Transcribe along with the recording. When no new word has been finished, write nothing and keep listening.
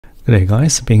Good day,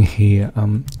 guys. Being here.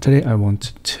 Today I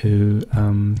want to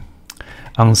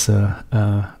answer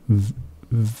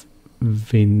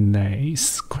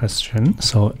Vinay's question.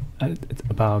 So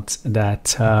about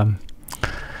that a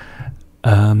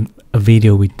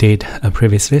video we did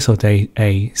previously. So day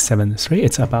A73.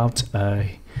 It's about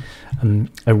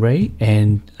array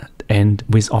and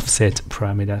with offset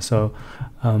parameter. So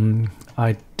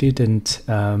I didn't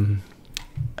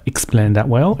explain that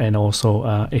well, and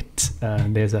also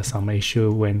there's some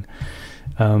issue when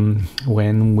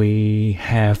we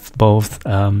have both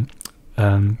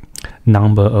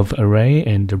number of array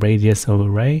and the radius of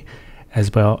array,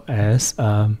 as well as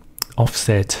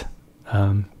offset,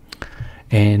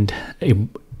 and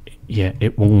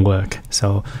it won't work.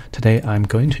 So today I'm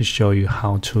going to show you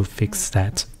how to fix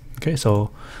that. Okay, so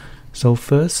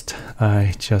first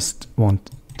I just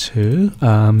want to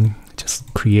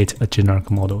just create a generic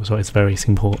model. So it's very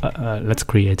simple. Let's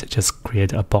just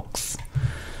create a box.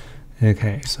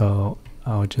 Okay, so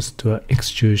I'll just do an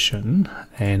extrusion,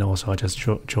 and also I'll just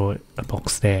draw a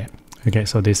box there. Okay,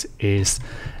 so this is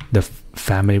the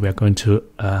family we're going to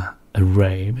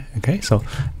array. Okay, so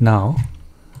now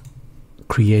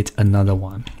create another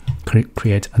one,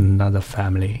 create another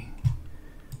family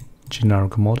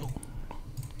generic model.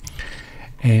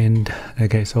 And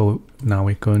okay, so now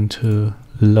we're going to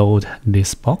load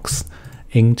this box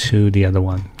into the other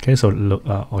one. Okay, so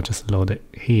I'll just load it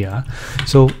here.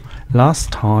 So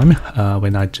last time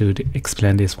when I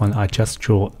explain this one, I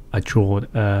drew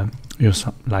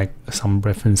some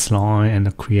reference line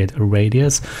and create a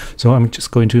radius. So I'm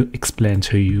just going to explain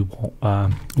to you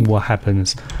what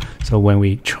happens. So when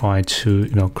we try to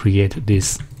create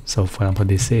this, so for example,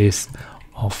 this is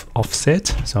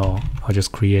offset. So I'll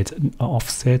just create an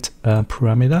offset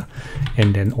parameter,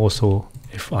 and then also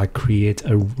if I create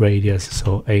a radius,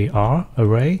 so AR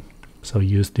array, so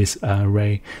use this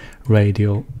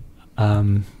radial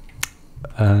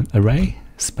array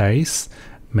space.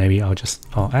 Maybe I'll just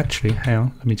actually hang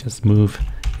on, let me just move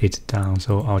it down.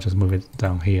 So I'll just move it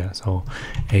down here. So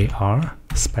AR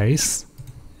space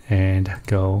and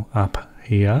go up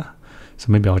here. So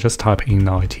maybe I'll just type in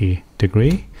 90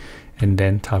 degree and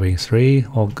then type in 3.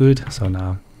 All good. So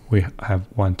now we have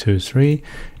 1, 2, 3,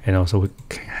 and also we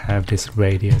can have this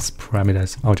radius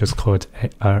parameters. I'll just call it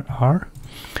RR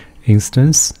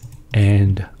instance,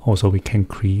 and also we can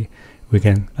create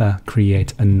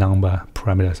a number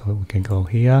parameter. So we can go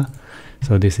here.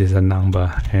 So this is a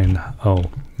number, and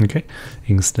okay,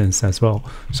 instance as well.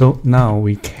 So now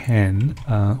we can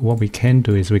what we can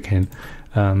do is we can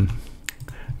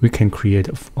create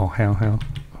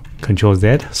Control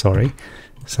Z, sorry.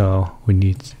 So we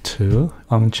need to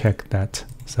uncheck that.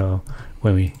 So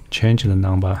when we change the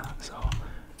number, so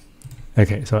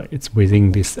okay, so it's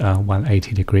within this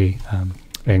 180 degree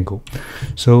angle.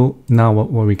 So now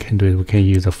what we can do is we can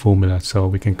use a formula. So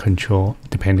we can control,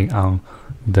 depending on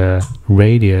the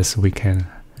radius, we can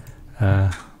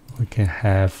have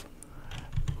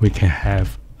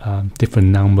different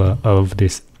number of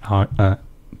this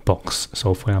box.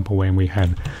 So for example, when we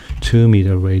have 2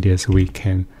 meter radius, we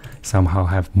can somehow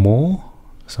have more,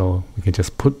 so we can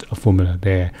just put a formula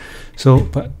there. So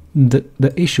but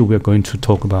the issue we're going to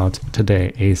talk about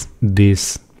today is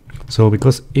this. So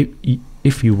because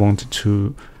if you want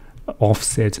to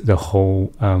offset the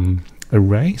whole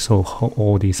array, so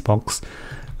all these box,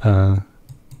 how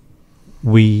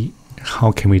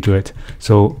can we do it?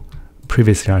 So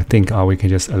previously I think we can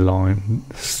just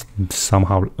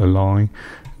somehow align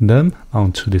them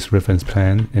onto this reference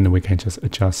plane, and we can just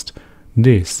adjust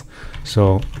this.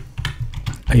 So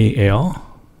AL,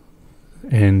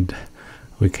 and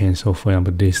we can, so for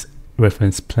example, this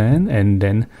reference plane, and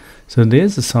then so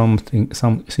there's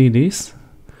see this,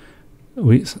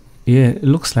 it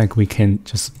looks like we can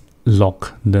just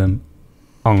lock them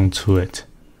onto it.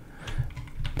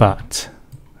 But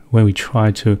when we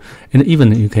try to, and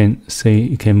even you can say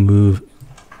you can move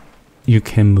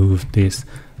this,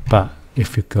 but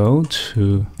if you go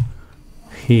to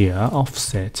here,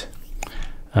 offset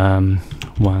 1,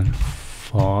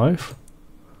 5,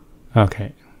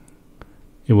 okay,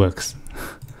 it works.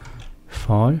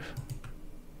 5,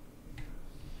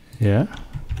 yeah,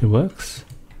 it works.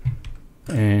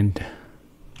 And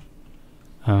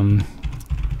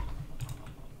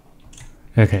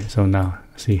okay, so now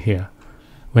see here,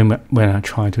 when I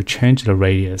try to change the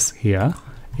radius here,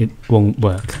 it won't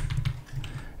work.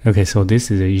 Okay, so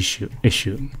this is the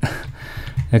issue.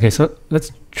 Okay, so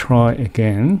let's try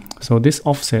again. So this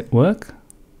offset work,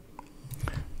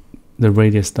 the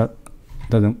radius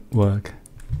doesn't work.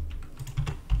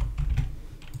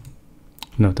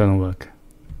 No, it doesn't work.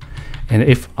 And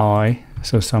if I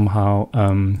So somehow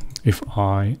if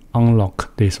I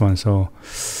unlock this one, so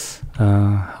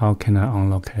how can I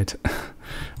unlock it?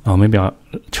 Or maybe I'll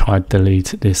try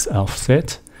delete this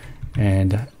offset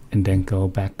and then go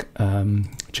back,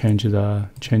 change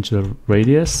the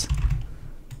radius.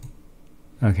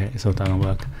 Okay, so it doesn't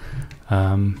work.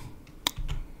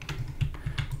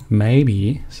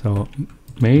 Maybe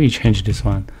change this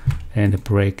one and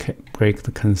break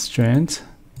the constraint.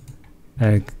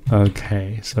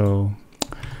 Okay, so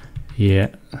yeah,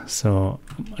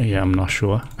 I'm not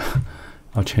sure.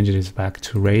 I'll change this back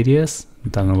to radius.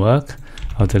 It doesn't work.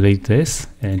 I'll delete this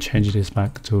and change this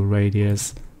back to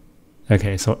radius.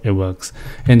 Okay, so it works.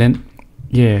 And then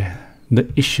yeah,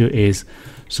 the issue is,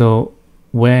 so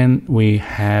when we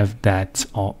have that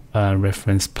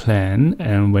reference plane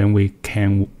and when we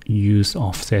can use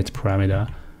offset parameter,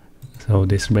 so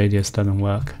this radius doesn't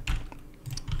work.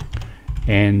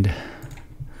 And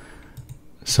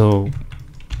so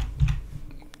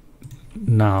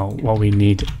now what we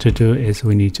need to do is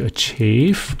we need to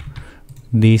achieve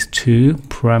these two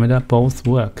parameters both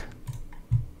work.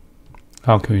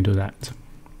 How can we do that?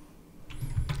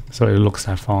 So it looks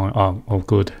like fine. Oh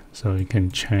good. So you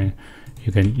can change,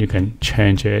 you can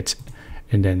change it,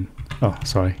 and then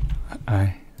sorry,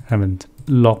 I haven't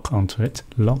locked onto it.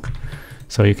 Lock.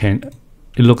 So you can,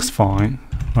 it looks fine,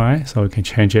 right? So you can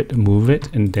change it, move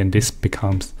it, and then this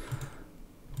becomes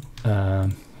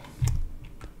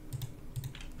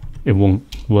it won't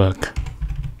work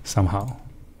somehow.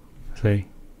 See?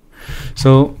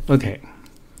 So okay,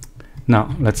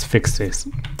 now let's fix this.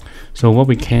 So what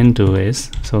we can do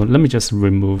is, so let me just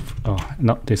remove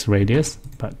not this radius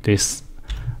but this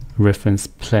reference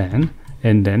plane,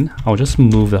 and then I'll just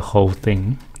move the whole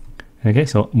thing. Okay,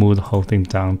 so move the whole thing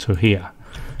down to here.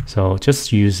 So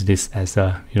just use this as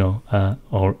a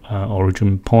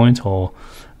origin point or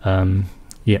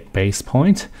base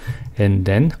point, and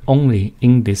then only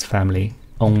in this family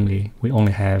we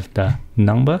only have the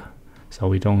number, so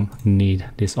we don't need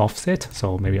this offset.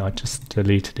 So maybe I'll just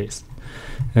delete this.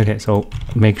 Okay, so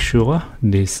make sure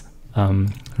this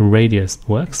radius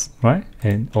works, right,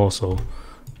 and also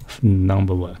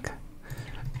number work,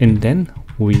 and then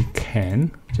we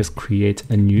can just create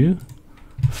a new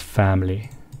family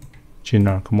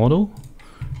generic model.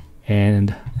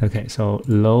 And okay, so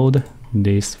load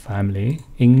this family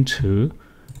into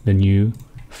the new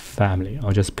family.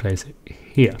 I'll just place it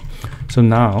here. So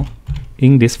now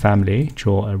in this family,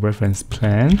 draw a reference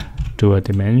plane, do a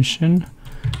dimension,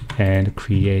 and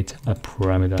create a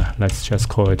parameter. Let's just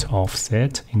call it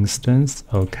offset instance.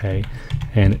 Okay,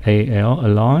 and AL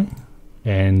align,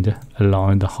 and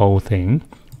align the whole thing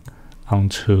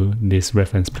onto this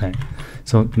reference plane.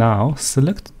 So now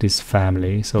select this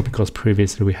family. So because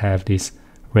previously we have this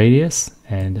radius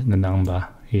and the number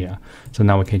here, so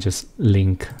now we can just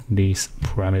link these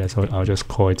parameters. So I'll just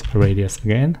call it radius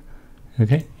again.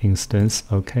 Okay, instance.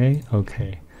 Okay,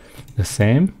 the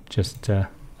same, just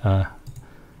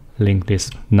link this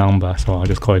number, so I'll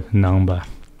just call it number.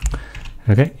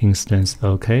 Okay, instance.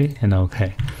 Okay, and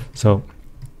okay. So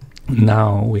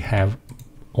now we have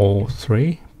all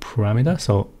three parameters,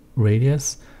 so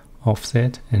radius,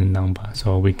 offset, and number.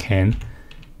 So we can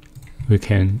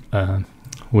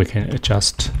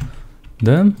adjust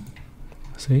them.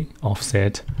 See,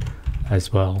 offset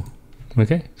as well.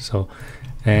 Okay, so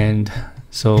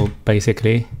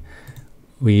basically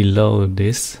we load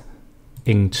this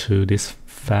into this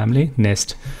family,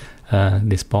 nest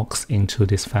this box into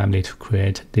this family to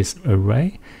create this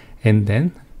array, and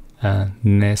then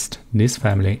nest this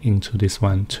family into this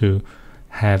one to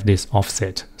have this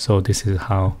offset. So this is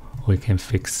how we can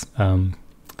fix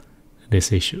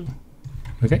this issue.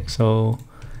 Okay, so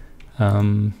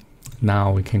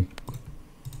now we can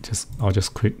I'll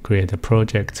just create a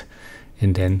project,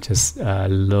 and then just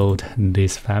load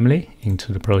this family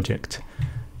into the project,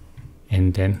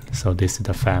 and then so this is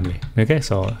the family. Okay,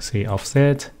 so see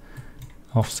offset,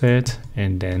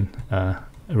 and then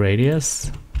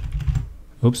radius,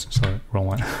 oops, sorry, wrong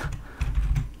one.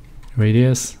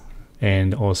 Radius,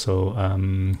 and also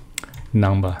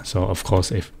number. So of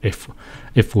course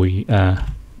if we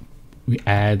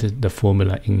add the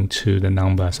formula into the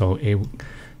number, so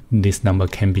this number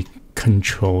can be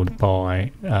controlled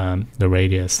by the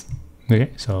radius.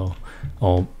 Okay, so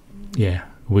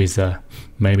with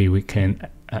maybe we can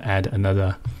add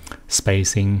another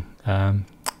spacing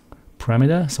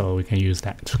parameter, so we can use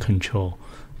that to control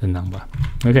the number.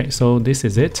 Okay, so this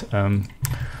is it. I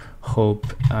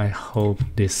hope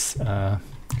this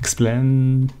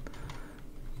explain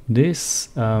this.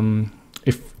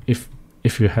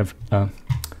 If you have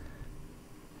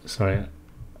sorry,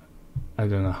 I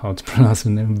don't know how to pronounce the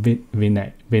name,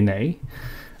 Vinay.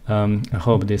 I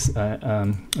hope this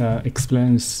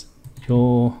explains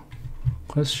your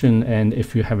question, and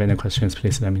if you have any questions,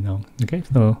 please let me know. Okay,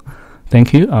 so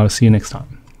thank you. I'll see you next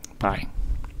time. Bye.